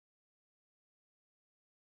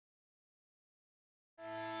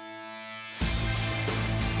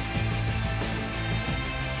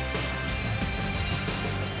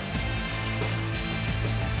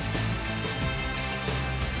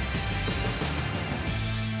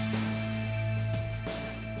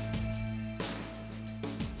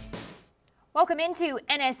Welcome into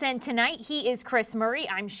NSN Tonight. He is Chris Murray.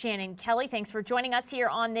 I'm Shannon Kelly. Thanks for joining us here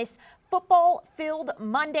on this football-filled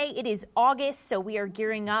Monday. It is August, so we are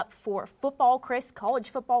gearing up for football, Chris,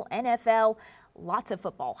 college football, NFL, lots of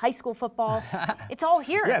football, high school football. It's all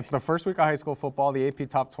here. Yeah, it's the first week of high school football. The AP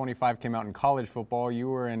Top 25 came out in college football. You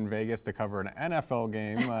were in Vegas to cover an NFL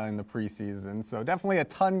game in the preseason, so definitely a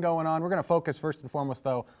ton going on. We're going to focus first and foremost,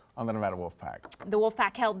 though, on the Nevada Wolfpack. The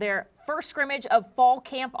Wolfpack held their first scrimmage of fall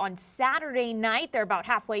camp on Saturday night. They're about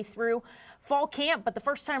halfway through fall camp, but the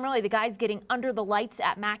first time really the guys getting under the lights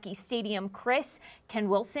at Mackey Stadium. Chris, Ken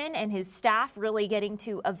Wilson and his staff really getting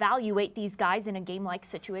to evaluate these guys in a game-like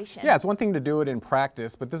situation. Yeah, it's one thing to do it in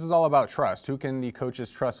practice, but this is all about trust. Who can the coaches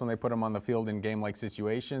trust when they put them on the field in game-like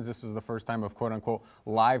situations? This was the first time of quote-unquote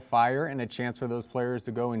live fire and a chance for those players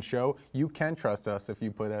to go and show you can trust us if you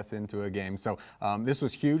put us into a game. So this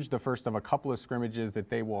was huge, the first of a couple of scrimmages that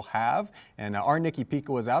they will have. And our Nikki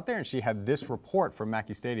Pica was out there, and she had this report from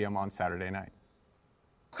Mackey Stadium on Saturday night.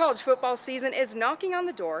 College football season is knocking on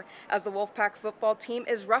the door as the Wolfpack football team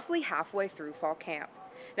is roughly halfway through fall camp.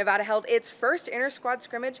 Nevada held its first inter-squad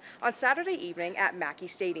scrimmage on Saturday evening at Mackey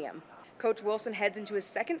Stadium. Coach Wilson heads into his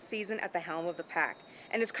second season at the helm of the pack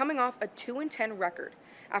and is coming off a 2-10 record.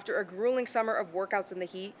 After a grueling summer of workouts in the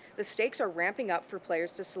heat, the stakes are ramping up for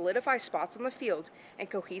players to solidify spots on the field and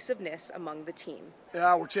cohesiveness among the team.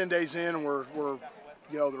 Yeah, we're 10 days in and we're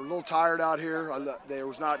they're a little tired out here. There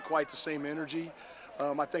was not quite the same energy.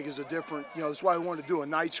 I think is a different, that's why we wanted to do a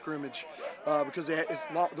night scrimmage because they're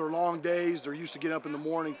long days. They're used to getting up in the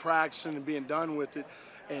morning, practicing and being done with it.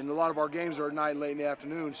 And a lot of our games are at night and late in the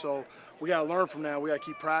afternoon. So we got to learn from that. We got to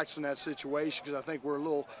keep practicing that situation because I think we're a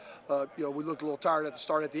little, we looked a little tired at the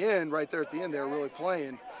start. At the end, right there at the end, they were really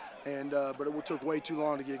playing. And but it took way too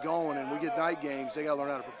long to get going. And we get night games. They got to learn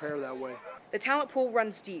how to prepare that way. The talent pool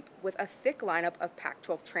runs deep with a thick lineup of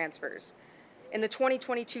Pac-12 transfers. In the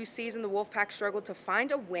 2022 season, the Wolfpack struggled to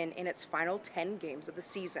find a win in its final 10 games of the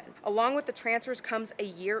season. Along with the transfers comes a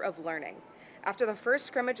year of learning. After the first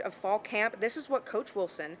scrimmage of fall camp, this is what Coach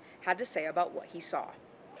Wilson had to say about what he saw.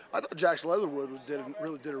 I thought Jax Leatherwood did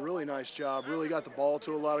a really nice job, really got the ball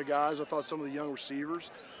to a lot of guys. I thought some of the young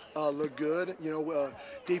receivers looked good.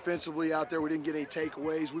 Defensively out there, we didn't get any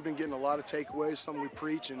takeaways. We've been getting a lot of takeaways, something we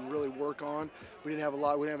preach and really work on. We didn't have a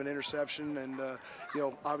lot. We didn't have an interception, and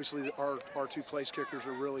obviously our two place kickers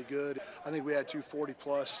are really good. I think we had 2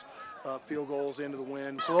 40-plus field goals into the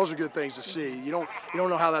win. So those are good things to see. You don't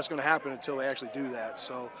know how that's going to happen until they actually do that.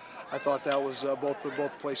 So I thought that was both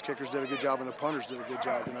the place kickers did a good job and the punters did a good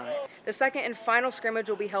job tonight. The second and final scrimmage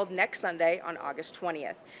will be held next Sunday on August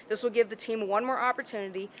 20th. This will give the team one more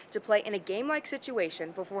opportunity to play in a game-like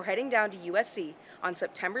situation before heading down to USC on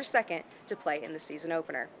September 2nd to play in the season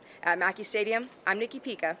opener. At Mackey Stadium, I'm Nikki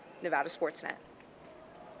Pica, Nevada Sportsnet.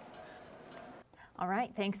 All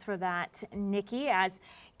right, thanks for that, Nikki. As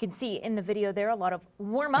you can see in the video there, a lot of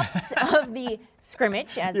warm-ups of the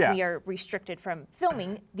scrimmage as we are restricted from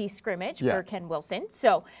filming the scrimmage per Ken Wilson.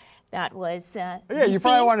 So that was you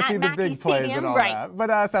probably want to see the big plays and all right. that.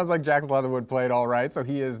 But sounds like Jax Leatherwood played all right. So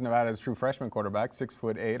he is Nevada's true freshman quarterback,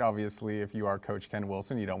 6'8". Obviously, if you are Coach Ken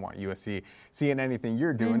Wilson, you don't want USC seeing anything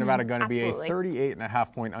you're doing. Nevada going to be a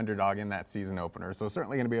 38.5-point underdog in that season opener. So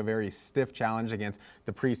certainly going to be a very stiff challenge against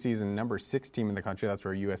the preseason number 6 team in the country. That's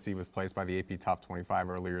where USC was placed by the AP Top 25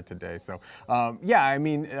 earlier today. So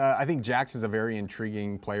I think Jax is a very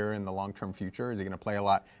intriguing player in the long-term future. Is he going to play a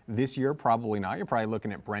lot this year? Probably not. You're probably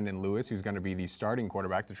looking at Brendan Lewis, who's going to be the starting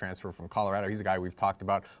quarterback, the transfer from Colorado. He's a guy we've talked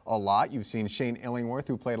about a lot. You've seen Shane Illingworth,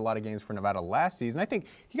 who played a lot of games for Nevada last season. I think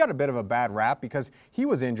he got a bit of a bad rap because he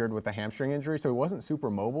was injured with a hamstring injury, so he wasn't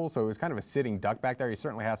super mobile, so he was kind of a sitting duck back there. He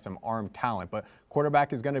certainly has some arm talent, but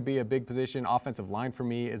quarterback is going to be a big position. Offensive line for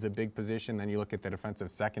me is a big position. Then you look at the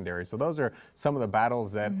defensive secondary. So those are some of the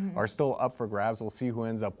battles that are still up for grabs. We'll see who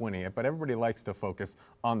ends up winning it, but everybody likes to focus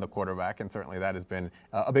on the quarterback, and certainly that has been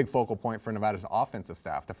a big focal point for Nevada's offensive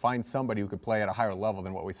staff, to find somebody who could play at a higher level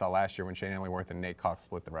than what we saw last year when Shane Illingworth and Nate Cox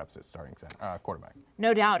split the reps at starting quarterback.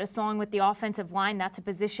 No doubt. As long with the offensive line, that's a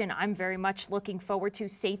position I'm very much looking forward to.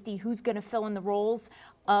 Safety, who's going to fill in the roles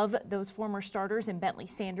of those former starters in Bentley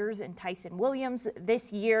Sanders and Tyson Williams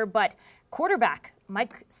this year. But quarterback,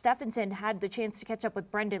 Mike Stephenson had the chance to catch up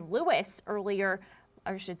with Brendan Lewis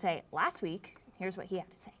last week. Here's what he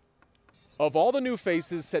had to say. Of all the new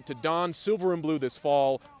faces set to don silver and blue this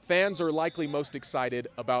fall, fans are likely most excited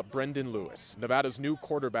about Brendan Lewis, Nevada's new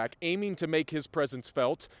quarterback, aiming to make his presence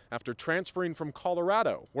felt after transferring from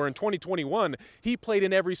Colorado, where in 2021 he played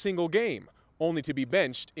in every single game, only to be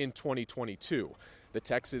benched in 2022. The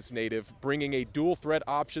Texas native bringing a dual threat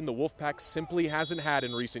option the Wolfpack simply hasn't had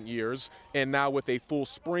in recent years. And now with a full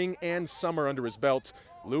spring and summer under his belt,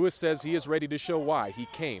 Lewis says he is ready to show why he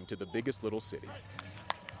came to the biggest little city.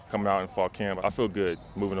 Coming out in fall camp, I feel good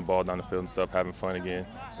moving the ball down the field and stuff, having fun again,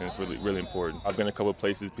 and it's really, really important. I've been a couple of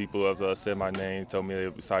places, people have said my name, told me they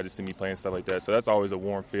excited to see me play and stuff like that, so that's always a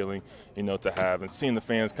warm feeling, to have. And seeing the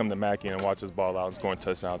fans come to Mackey and watch us ball out and scoring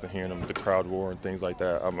touchdowns and hearing them, the crowd roar and things like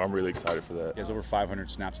that, I'm really excited for that. He has over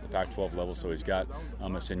 500 snaps at the Pac-12 level, so he's got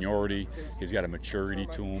a seniority, he's got a maturity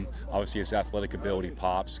to him. Obviously, his athletic ability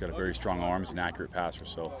pops, he's got a very strong arms and accurate passer,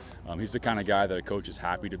 so he's the kind of guy that a coach is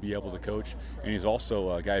happy to be able to coach, and he's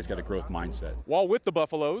also a guy who's got a growth mindset. While with the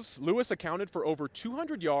Buffaloes, Lewis accounted for over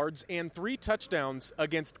 200 yards and 3 touchdowns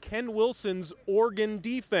against Ken Wilson's Oregon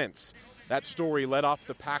defense. That story led off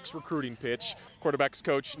the Pack's recruiting pitch. Quarterbacks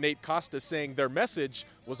coach Nate Costa saying their message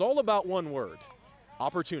was all about one word: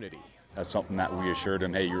 opportunity. That's something that we assured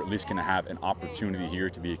him, hey, you're at least going to have an opportunity here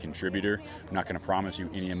to be a contributor. I'm not going to promise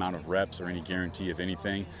you any amount of reps or any guarantee of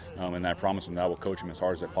anything. And I promise him that I will coach him as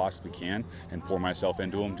hard as I possibly can and pour myself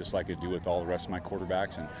into him just like I do with all the rest of my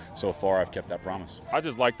quarterbacks. And so far, I've kept that promise. I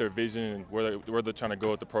just like their vision and where they're trying to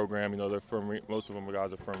go with the program. They're from, most of them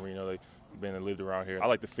guys are from Reno. They've been and lived around here. I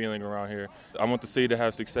like the feeling around here. I want the city to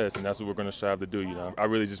have success, and that's what we're going to strive to do. I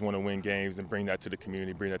really just want to win games and bring that to the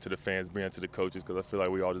community, bring that to the fans, bring that to the coaches, because I feel like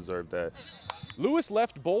we all deserve that. Lewis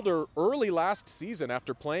left Boulder early last season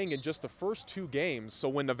after playing in just the first 2 games, so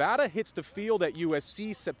when Nevada hits the field at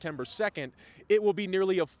USC September 2nd, it will be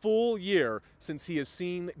nearly a full year since he has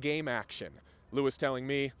seen game action. Lewis telling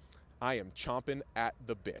me, I am chomping at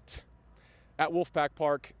the bit. At Wolfpack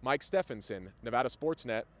Park, Mike Stephenson, Nevada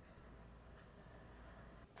Sportsnet.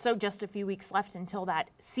 So just a few weeks left until that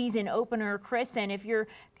season opener, Chris, and if you're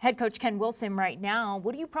head coach Ken Wilson right now,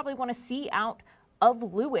 what do you probably want to see out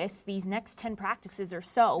of Lewis these next 10 practices or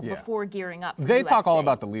so before gearing up for They USC? talk all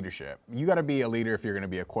about the leadership. You got to be a leader if you're going to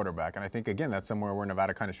be a quarterback. And I think, again, that's somewhere where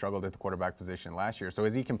Nevada kind of struggled at the quarterback position last year. So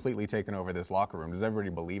is he completely taken over this locker room? Does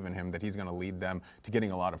everybody believe in him that he's going to lead them to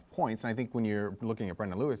getting a lot of points? And I think when you're looking at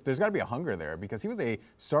Brendan Lewis, there's got to be a hunger there because he was a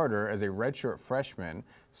starter as a redshirt freshman,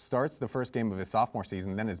 starts the first game of his sophomore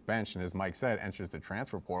season, then is benched, and as Mike said, enters the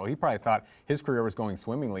transfer portal. He probably thought his career was going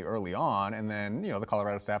swimmingly early on, and then, the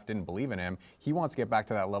Colorado staff didn't believe in him. He wants to get back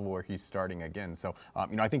to that level where he's starting again. So,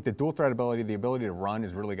 I think the dual threat ability, the ability to run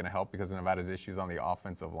is really going to help because of Nevada's issues on the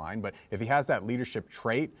offensive line. But if he has that leadership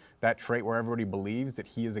trait, that trait where everybody believes that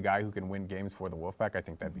he is a guy who can win games for the Wolfpack, I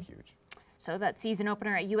think that'd be huge. So that season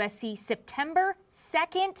opener at USC September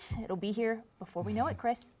 2nd. It'll be here before we know it,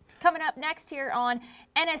 Chris. Coming up next here on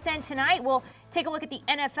NSN Tonight, we'll take a look at the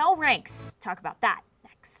NFL ranks. Talk about that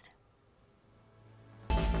next.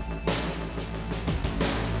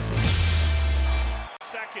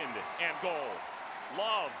 Second and goal.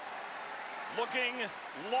 Love looking,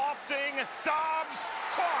 lofting, Dobbs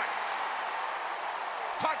caught.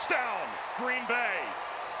 Touchdown, Green Bay.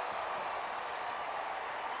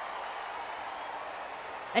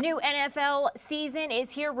 A new NFL season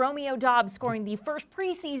is here. Romeo Dobbs scoring the first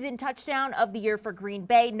preseason touchdown of the year for Green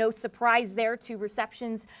Bay. No surprise there, 2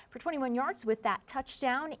 receptions for 21 yards with that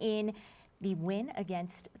touchdown in the win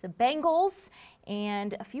against the Bengals.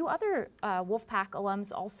 And a few other Wolfpack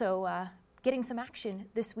alums also getting some action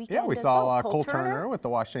this weekend. Yeah, we saw Cole Turner with the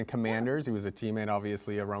Washington Commanders. He was a teammate,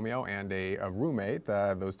 obviously, of Romeo, and a roommate,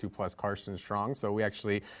 those two plus Carson Strong. So we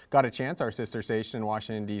actually got a chance, our sister station in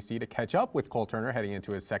Washington, D.C., to catch up with Cole Turner heading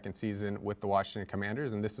into his second season with the Washington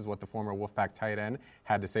Commanders. And this is what the former Wolfpack tight end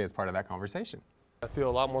had to say as part of that conversation. I feel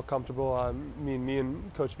a lot more comfortable. Me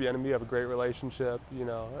and Coach Bieniemy have a great relationship.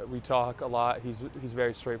 We talk a lot. He's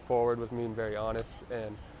very straightforward with me and very honest.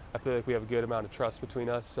 And I feel like we have a good amount of trust between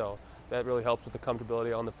us. So that really helps with the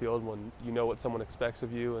comfortability on the field when you know what someone expects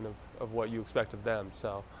of you and of what you expect of them.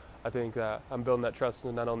 So I think that I'm building that trust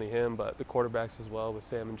in not only him, but the quarterbacks as well with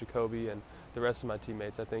Sam and Jacoby and the rest of my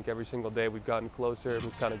teammates. I think every single day we've gotten closer and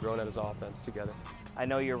we've kind of grown at his offense together. I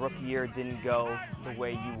know your rookie year didn't go the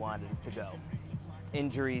way you wanted it to go.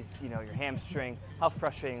 Injuries, your hamstring. How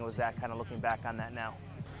frustrating was that kind of looking back on that now?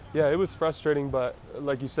 Yeah, it was frustrating, but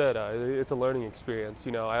like you said, it's a learning experience.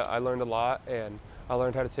 I learned a lot, and I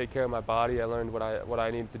learned how to take care of my body. I learned what I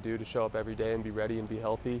needed to do to show up every day and be ready and be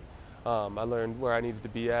healthy. I learned where I needed to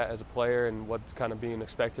be at as a player and what's kind of being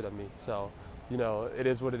expected of me. So, it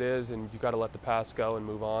is what it is, and you got to let the past go and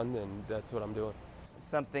move on, and that's what I'm doing.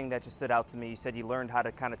 Something that just stood out to me, you said you learned how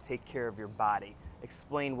to kind of take care of your body.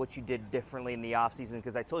 Explain what you did differently in the offseason,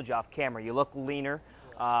 because I told you off camera, you look leaner.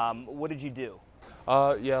 What did you do?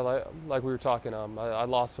 Yeah, like we were talking, I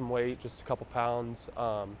lost some weight, just a couple pounds.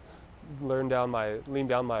 lean down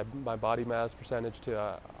my body mass percentage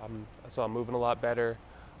so I'm moving a lot better.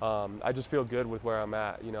 I just feel good with where I'm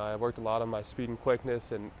at. You know, I worked a lot on my speed and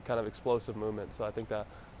quickness and kind of explosive movement, so I think that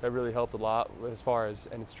really helped a lot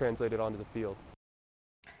and it's translated onto the field.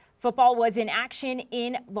 Football was in action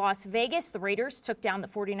in Las Vegas. The Raiders took down the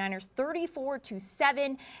 49ers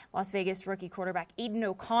 34-7. Las Vegas rookie quarterback Aiden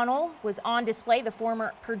O'Connell was on display. The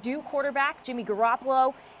former Purdue quarterback Jimmy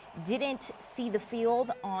Garoppolo didn't see the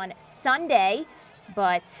field on Sunday,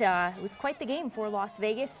 but it was quite the game for Las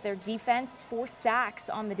Vegas. Their defense, 4 sacks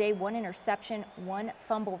on the day, 1 interception, 1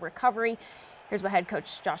 fumble recovery. Here's what head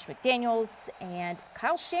coach Josh McDaniels and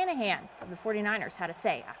Kyle Shanahan of the 49ers had to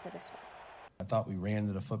say after this one. I thought we ran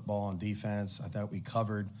to the football on defense. I thought we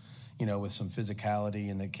covered, with some physicality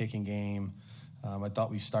in the kicking game. I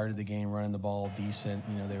thought we started the game running the ball decent.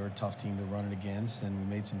 They were a tough team to run it against, and we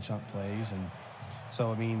made some chunk plays. And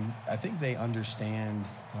so, I think they understand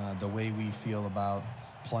the way we feel about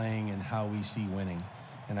playing and how we see winning.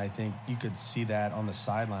 And I think you could see that on the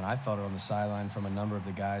sideline. I felt it on the sideline from a number of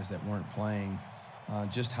the guys that weren't playing,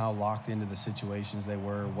 just how locked into the situations they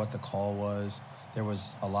were, what the call was. There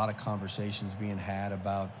was a lot of conversations being had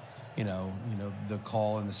about, the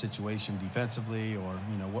call and the situation defensively or,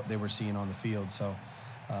 what they were seeing on the field. So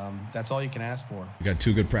that's all you can ask for. We got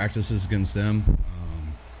 2 good practices against them.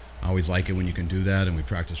 I always like it when you can do that, and we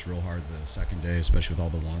practiced real hard the second day, especially with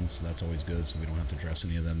all the ones. So that's always good, so we don't have to dress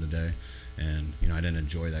any of them today. And, I didn't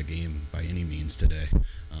enjoy that game by any means today.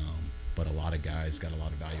 But a lot of guys got a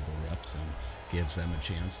lot of valuable reps and gives them a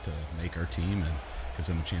chance to make our team and gives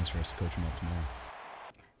them a chance for us to coach them up tomorrow.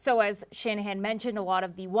 So as Shanahan mentioned, a lot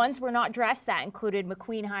of the ones were not dressed. That included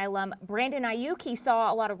McQueen High alum Brandon Ayuk. He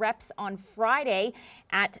saw a lot of reps on Friday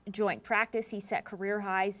at joint practice. He set career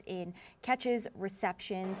highs in catches,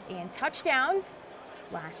 receptions, and touchdowns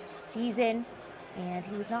last season. And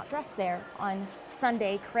he was not dressed there on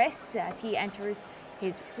Sunday, Chris, as he enters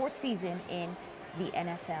his 4th season in the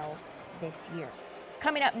NFL this year.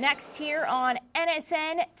 Coming up next here on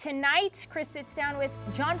NSN Tonight, Chris sits down with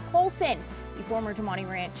Jon Polson, the former Damonte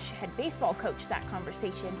Ranch head baseball coach. That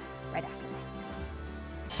conversation right after this.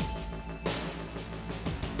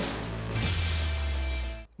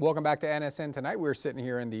 Welcome back to NSN Tonight. We're sitting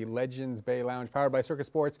here in the Legends Bay Lounge, powered by Circus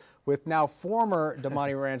Sports, with now former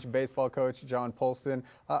Damonte Ranch baseball coach Jon Polson.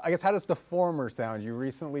 I guess, how does the former sound? You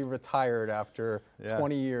recently retired after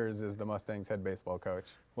 20 years as the Mustangs head baseball coach.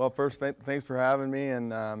 Well, first, thanks for having me.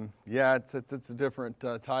 And it's a different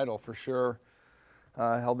title for sure.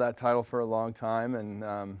 Held that title for a long time, and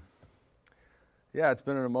it's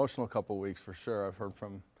been an emotional couple of weeks for sure. I've heard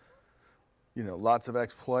from lots of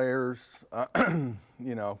ex-players,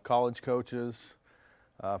 college coaches,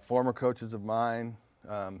 former coaches of mine,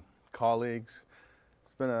 colleagues.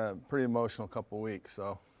 It's been a pretty emotional couple of weeks,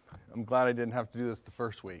 so I'm glad I didn't have to do this the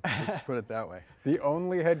first week. Let's put it that way. The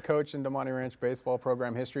only head coach in Damonte Ranch baseball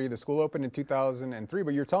program history. The school opened in 2003,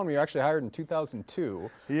 but you're telling me you actually hired in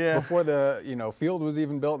 2002. Yeah. Before the field was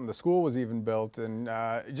even built and the school was even built. And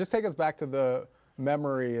just take us back to the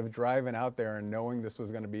memory of driving out there and knowing this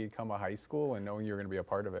was going to become a high school and knowing you were going to be a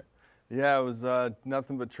part of it. Yeah, it was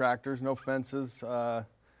nothing but tractors, no fences.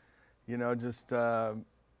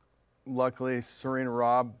 Luckily, Serena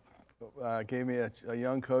Robb gave me a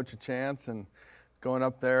young coach a chance, and going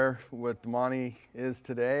up there what Damonte is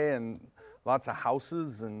today, and lots of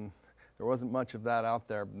houses, and there wasn't much of that out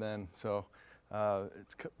there then. So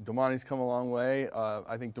Damonte's come a long way.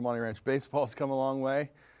 I think Damonte Ranch baseball's come a long way.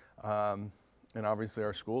 And obviously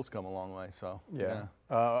our school's come a long way, so. Yeah.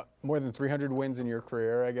 More than 300 wins in your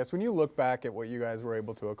career, I guess. When you look back at what you guys were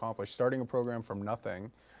able to accomplish, starting a program from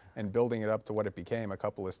nothing and building it up to what it became, a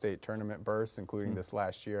couple of state tournament berths, including this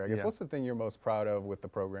last year, I guess, what's the thing you're most proud of with the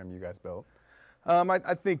program you guys built?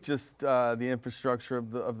 I think just the infrastructure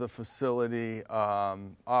of the facility.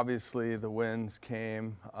 Obviously the wins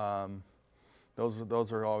came.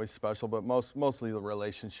 Those are always special, but mostly the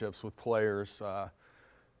relationships with players,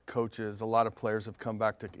 coaches. A lot of players have come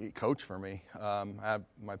back to coach for me.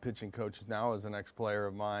 My pitching coach now is an ex-player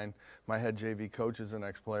of mine. My head JV coach is an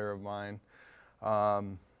ex-player of mine.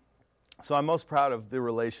 So I'm most proud of the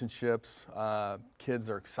relationships. Kids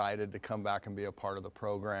are excited to come back and be a part of the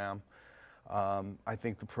program. I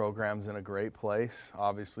think the program's in a great place.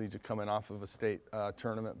 Obviously, just coming off of a state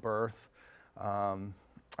tournament berth.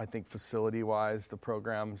 I think facility-wise, the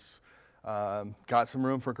program's got some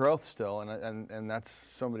room for growth still, and that's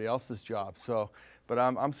somebody else's job. So, but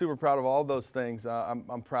I'm super proud of all those things.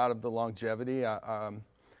 I'm proud of the longevity.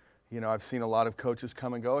 I've seen a lot of coaches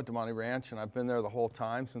come and go at Damonte Ranch, and I've been there the whole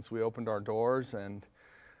time since we opened our doors. And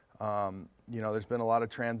There's been a lot of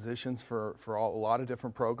transitions for a lot of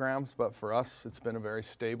different programs, but for us, it's been a very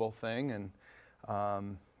stable thing, and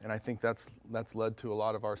I think that's led to a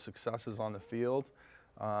lot of our successes on the field.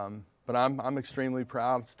 But I'm extremely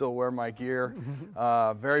proud. Still wear my gear,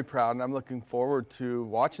 very proud, and I'm looking forward to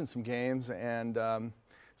watching some games and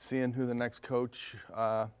seeing who the next coach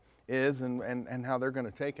is and how they're going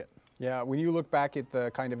to take it. Yeah, when you look back at the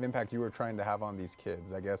kind of impact you were trying to have on these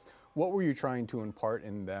kids, I guess, what were you trying to impart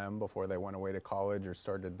in them before they went away to college or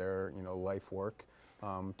started their, life work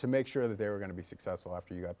to make sure that they were going to be successful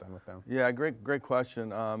after you got done with them? Yeah, great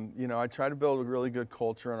question. I tried to build a really good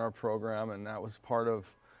culture in our program, and that was part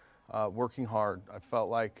of working hard. I felt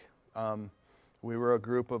like we were a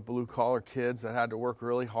group of blue-collar kids that had to work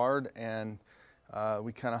really hard, and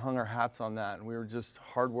we kind of hung our hats on that. And we were just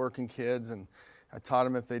hard-working kids, and I taught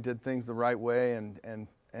them if they did things the right way and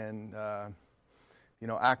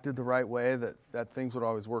acted the right way, that things would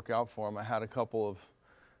always work out for them. I had a couple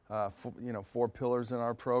of 4 pillars in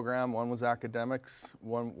our program. One was academics.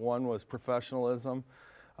 One was professionalism.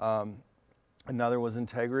 Another was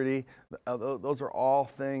integrity. Those are all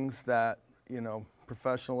things that,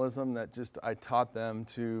 professionalism that just I taught them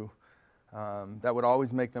to, that would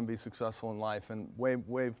always make them be successful in life and way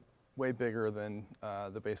bigger than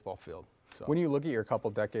the baseball field. So. When you look at your couple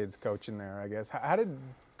decades coaching there, I guess, how did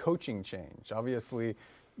coaching change? Obviously,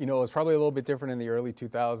 it was probably a little bit different in the early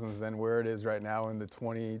 2000s than where it is right now in the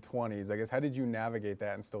 2020s. I guess, how did you navigate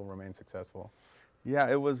that and still remain successful? Yeah,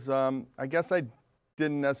 it was, I guess I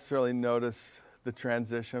didn't necessarily notice the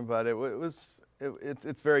transition, but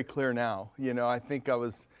it's very clear now. I think I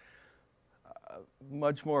was a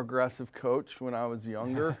much more aggressive coach when I was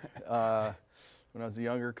younger. When I was a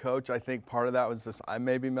younger coach, I think part of that was just I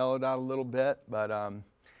maybe mellowed out a little bit, but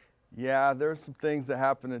yeah, there were some things that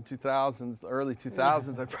happened in early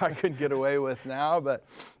 2000s I probably couldn't get away with now, but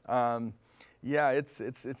yeah,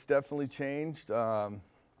 it's definitely changed. The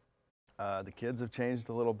kids have changed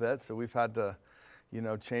a little bit, so we've had to,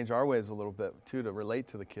 change our ways a little bit too to relate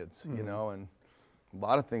to the kids, and a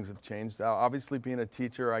lot of things have changed. Obviously, being a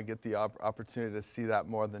teacher, I get the opportunity to see that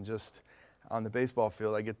more than just on the baseball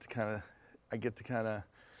field. I get to kind of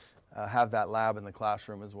have that lab in the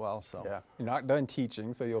classroom as well. So yeah, you're not done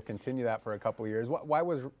teaching, so you'll continue that for a couple of years. Why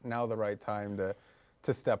was now the right time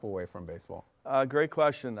to step away from baseball? Great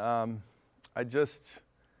question. I just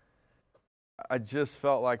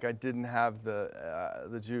felt like I didn't have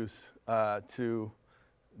the juice to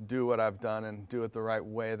do what I've done and do it the right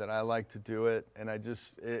way that I like to do it, and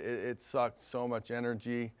it sucked so much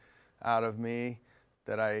energy out of me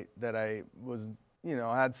that I was.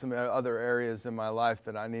 I had some other areas in my life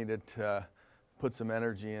that I needed to put some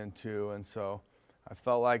energy into. And so I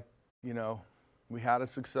felt like, we had a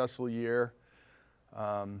successful year.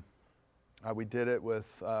 We did it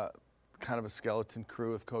with kind of a skeleton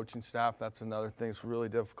crew of coaching staff. That's another thing. It's really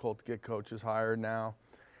difficult to get coaches hired now.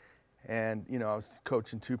 And, I was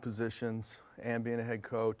coaching 2 positions and being a head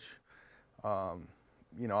coach.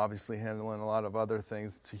 Obviously handling a lot of other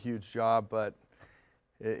things. It's a huge job, but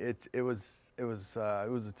it was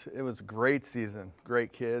a great season,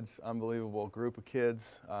 great kids, unbelievable group of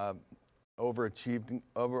kids,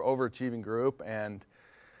 overachieving group, and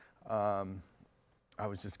I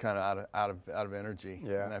was just kind of out of energy.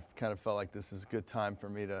 Yeah. And I kind of felt like this is a good time for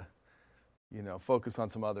me to, focus on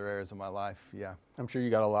some other areas of my life. Yeah. I'm sure you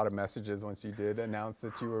got a lot of messages once you did announce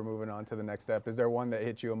that you were moving on to the next step. Is there one that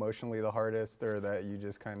hit you emotionally the hardest, or that you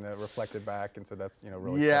just kind of reflected back and said that's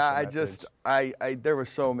really yeah, special message? There were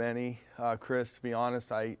so many, Chris. To be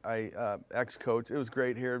honest, ex-coach. It was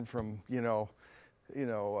great hearing from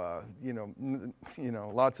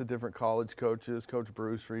lots of different college coaches. Coach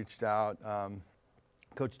Bruce reached out.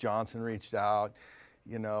 Coach Johnson reached out.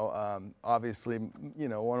 Obviously,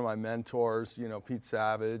 one of my mentors, Pete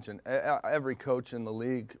Savage, and every coach in the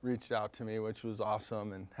league reached out to me, which was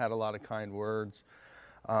awesome and had a lot of kind words.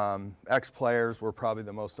 Ex-players were probably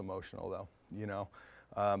the most emotional, though,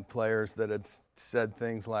 players that had said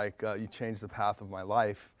things like, you changed the path of my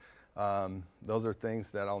life. Those are things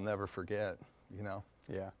that I'll never forget,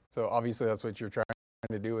 Yeah. So obviously that's what you're trying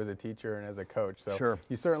to do as a teacher and as a coach. So sure.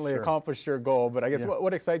 You certainly accomplished your goal, but I guess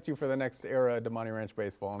what excites you for the next era of Damonte Ranch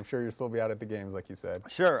baseball? I'm sure you'll still be out at the games, like you said.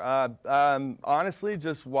 Sure. Honestly,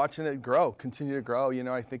 just watching it grow, continue to grow.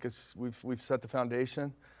 I think we've set the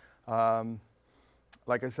foundation.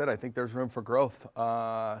 Like I said, I think there's room for growth.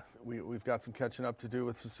 We've got some catching up to do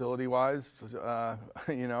with facility-wise,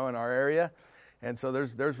 in our area, and so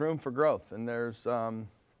there's room for growth. And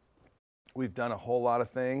we've done a whole lot of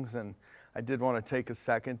things, and I did want to take a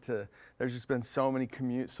second to. There's just been so many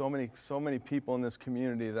people in this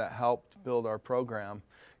community that helped build our program.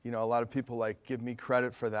 a lot of people give me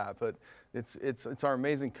credit for that, but it's our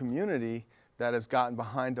amazing community that has gotten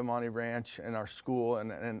behind Damonte Ranch and our school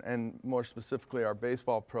and more specifically our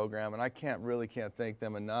baseball program, and I can't thank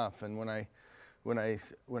them enough. And when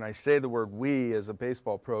I say the word we as a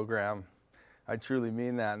baseball program, I truly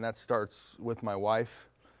mean that, and that starts with my wife,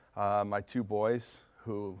 my 2 boys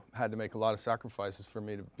who had to make a lot of sacrifices for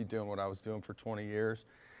me to be doing what I was doing for 20 years,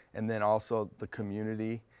 and then also the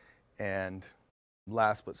community, and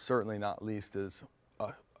last but certainly not least is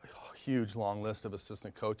a huge long list of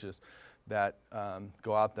assistant coaches that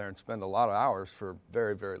go out there and spend a lot of hours for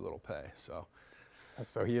very, very little pay. So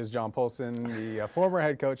he is Jon Polson, the former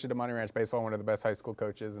head coach at Damonte Ranch Baseball, one of the best high school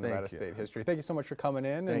coaches in Nevada State history. Thank you so much for coming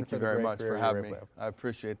in. Thank you very much for having me. I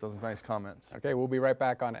appreciate those nice comments. Okay, we'll be right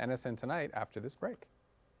back on NSN Tonight after this break.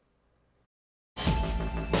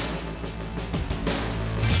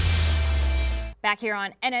 Back here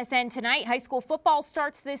on NSN Tonight, high school football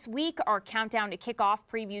starts this week. Our countdown to kickoff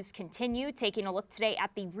previews continue. Taking a look today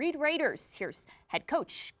at the Reed Raiders. Here's head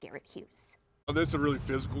coach Garrett Hughes. This is a really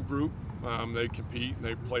physical group. They compete and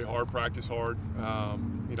they play hard, practice hard.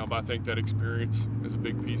 But I think that experience is a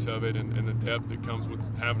big piece of it, and the depth that comes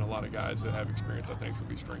with having a lot of guys that have experience, I think, is going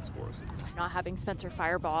to be strengths for us. Not having Spencer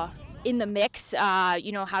Firebaugh in the mix, how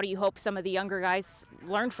do you hope some of the younger guys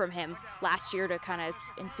learned from him last year to kind of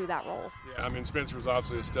ensue that role? Yeah, Spencer was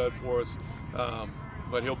obviously a stud for us.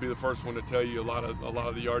 But he'll be the first one to tell you a lot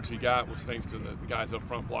of the yards he got was thanks to the guys up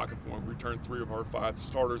front blocking for him. We returned 3 of our 5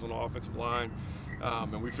 starters on the offensive line,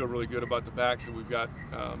 and we feel really good about the backs that we've got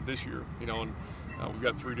this year. And we've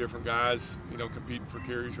got 3 different guys, competing for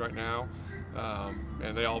carries right now,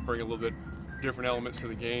 and they all bring a little bit different elements to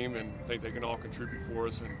the game, and I think they can all contribute for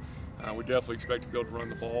us. And we definitely expect to be able to run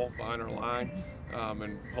the ball behind our line,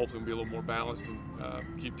 and hopefully we'll be a little more balanced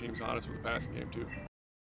and keep teams honest with the passing game too.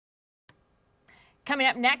 Coming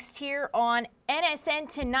up next here on NSN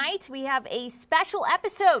Tonight, we have a special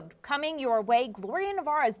episode coming your way. Gloria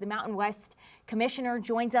Navarez, the Mountain West Commissioner,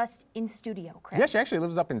 joins us in studio. Chris? Yeah, she actually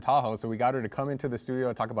lives up in Tahoe, so we got her to come into the studio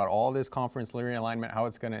and talk about all this conference realignment, how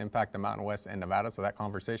it's going to impact the Mountain West and Nevada. So that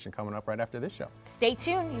conversation coming up right after this show. Stay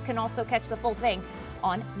tuned. You can also catch the full thing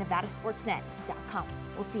on NevadaSportsNet.com.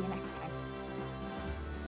 We'll see you next time.